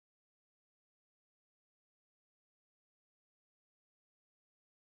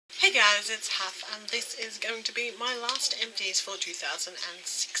Hey guys, it's Haff, and this is going to be my last empties for 2016.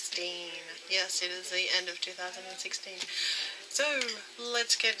 Yes, it is the end of 2016. So,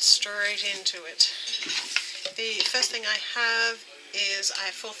 let's get straight into it. The first thing I have is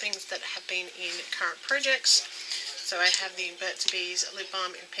I have 4 things that have been in current projects. So I have the Burt's Bees lip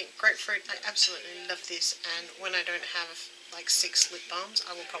balm in pink grapefruit. I absolutely love this, and when I don't have like 6 lip balms,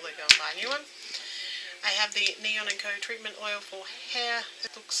 I will probably go and buy a new one. I have the Neon & Co treatment oil for hair. It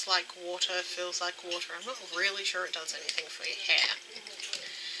looks like water, feels like water. I'm not really sure it does anything for your hair.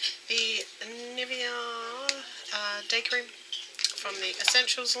 The Nivea day cream from the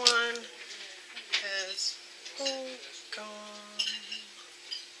Essentials line has all gone.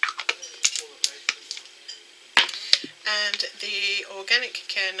 And the Organic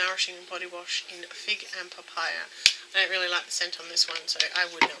Care Nourishing Body Wash in Fig and Papaya. I don't really like the scent on this one, so I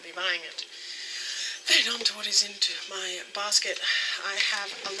would not be buying it. Then on to what is into my basket. I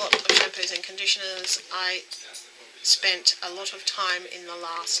have a lot of shampoos and conditioners. I spent a lot of time in the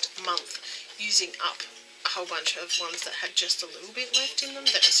last month using up a whole bunch of ones that had just a little bit left in them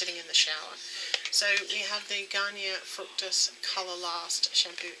that are sitting in the shower. So we have the Garnier Fructus Colour Last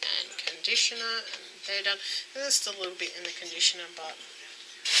shampoo and conditioner, and they're done. There's still a little bit in the conditioner, but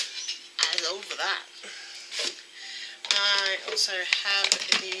as over that. I also have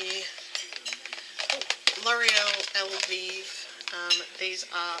the L'Oreal Elvive. These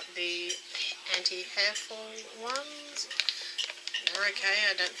are the anti-hair fall ones. They're okay,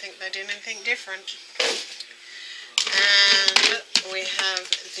 I don't think they did anything different. And we have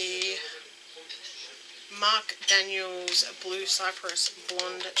the Marc Daniels Blue Cypress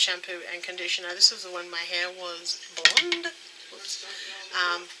Blonde Shampoo and Conditioner. This is the one my hair was blonde. Whoops.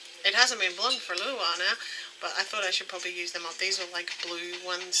 It hasn't been blonde for a little while now, but I thought I should probably use them up. These are like blue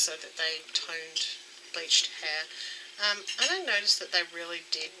ones so that they toned bleached hair. I don't notice that they really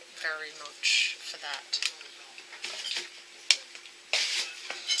did very much for that.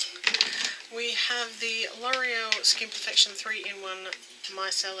 We have the L'Oreal Skin Perfection 3-in-1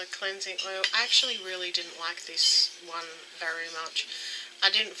 Micellar Cleansing Oil. I actually really didn't like this one very much.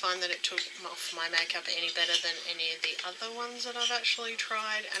 I didn't find that it took off my makeup any better than any of the other ones that I've actually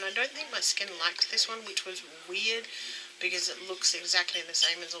tried, and I don't think my skin liked this one, which was weird because it looks exactly the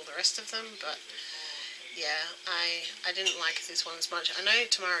same as all the rest of them, but yeah, I didn't like this one as much. I know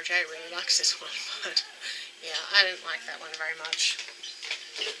Tamara J really likes this one, but yeah, I didn't like that one very much.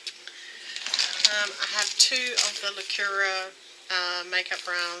 I have 2 of the Lacura makeup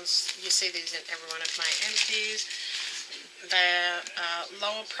browns. You see these in every one of my empties. They're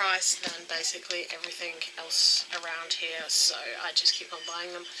lower price than basically everything else around here, so I just keep on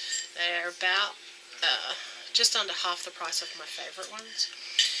buying them. They're about just under half the price of my favourite ones.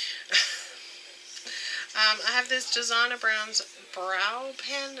 I have this Designer Browns brow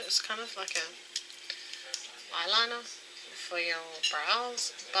pen. It's kind of like a eyeliner for your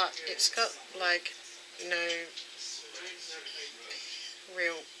brows, but it's got like no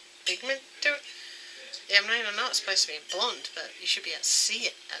real pigment to it. Yeah, I mean, I know it's supposed to be blonde, but you should be able to see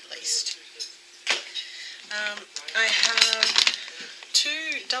it at least. I have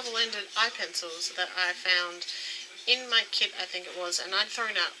 2 double-ended eye pencils that I found in my kit, I think it was, and I'd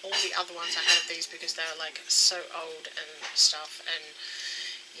thrown out all the other ones I had of these because they were like so old and stuff, and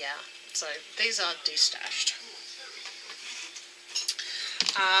yeah, so these are destashed.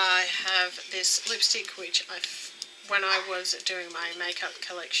 I have this lipstick which when I was doing my makeup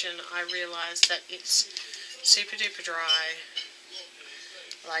collection, I realised that it's super duper dry,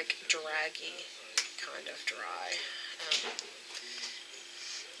 like draggy kind of dry.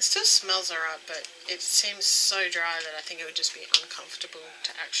 It still smells alright, but it seems so dry that I think it would just be uncomfortable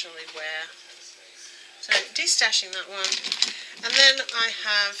to actually wear. So destashing that one. And then I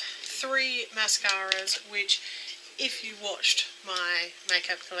have 3 mascaras, which if you watched my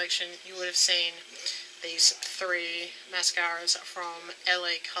makeup collection, you would have seen these 3 mascaras from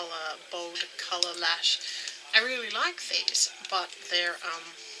LA Color Bold Color Lash. I really like these, but they're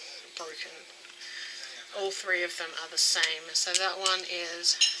broken. All 3 of them are the same. So that one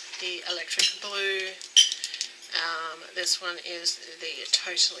is the Electric Blue. This one is the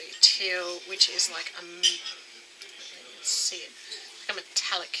Totally Teal, which is like a, let's see it, like a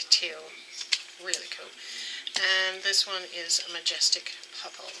metallic teal. Really cool. And this one is a Majestic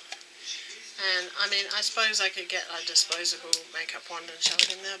Purple. And I mean, I suppose I could get a disposable makeup wand and shove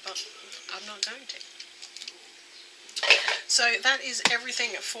it in there, but I'm not going to. So that is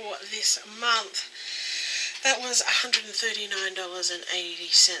everything for this month. That was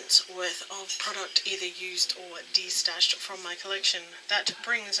 $139.80 worth of product either used or destashed from my collection. That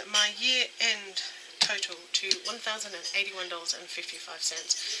brings my year-end total to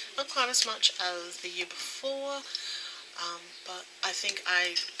 $1,081.55. Not quite as much as the year before, but I think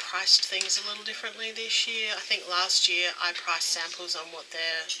I priced things a little differently this year. I think last year I priced samples on what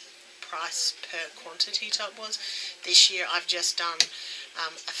their price per quantity type was. This year I've just done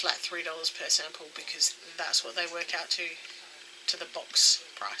a flat $3 per sample because that's what they work out to the box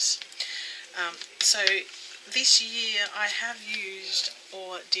price. So this year I have used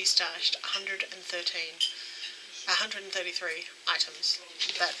or destashed 133 items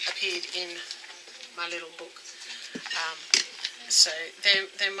that appeared in my little book. So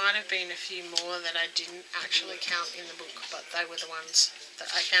there might have been a few more that I didn't actually count in the book, but they were the ones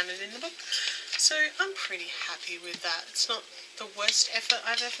that I counted in the book. So I'm pretty happy with that. It's not the worst effort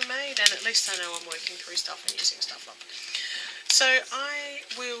I've ever made, and at least I know I'm working through stuff and using stuff up. So I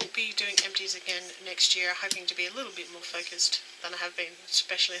will be doing empties again next year, hoping to be a little bit more focused than I have been,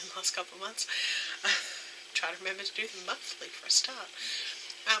 especially in the last couple of months. Try to remember to do them monthly for a start.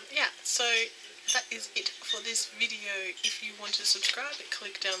 Yeah, so that is it for this video. If you want to subscribe,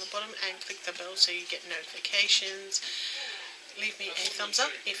 click down the bottom and click the bell so you get notifications. Leave me a thumbs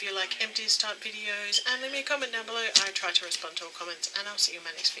up if you like empties type videos, and leave me a comment down below. I try to respond to all comments, and I'll see you in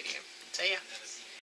my next video. See ya.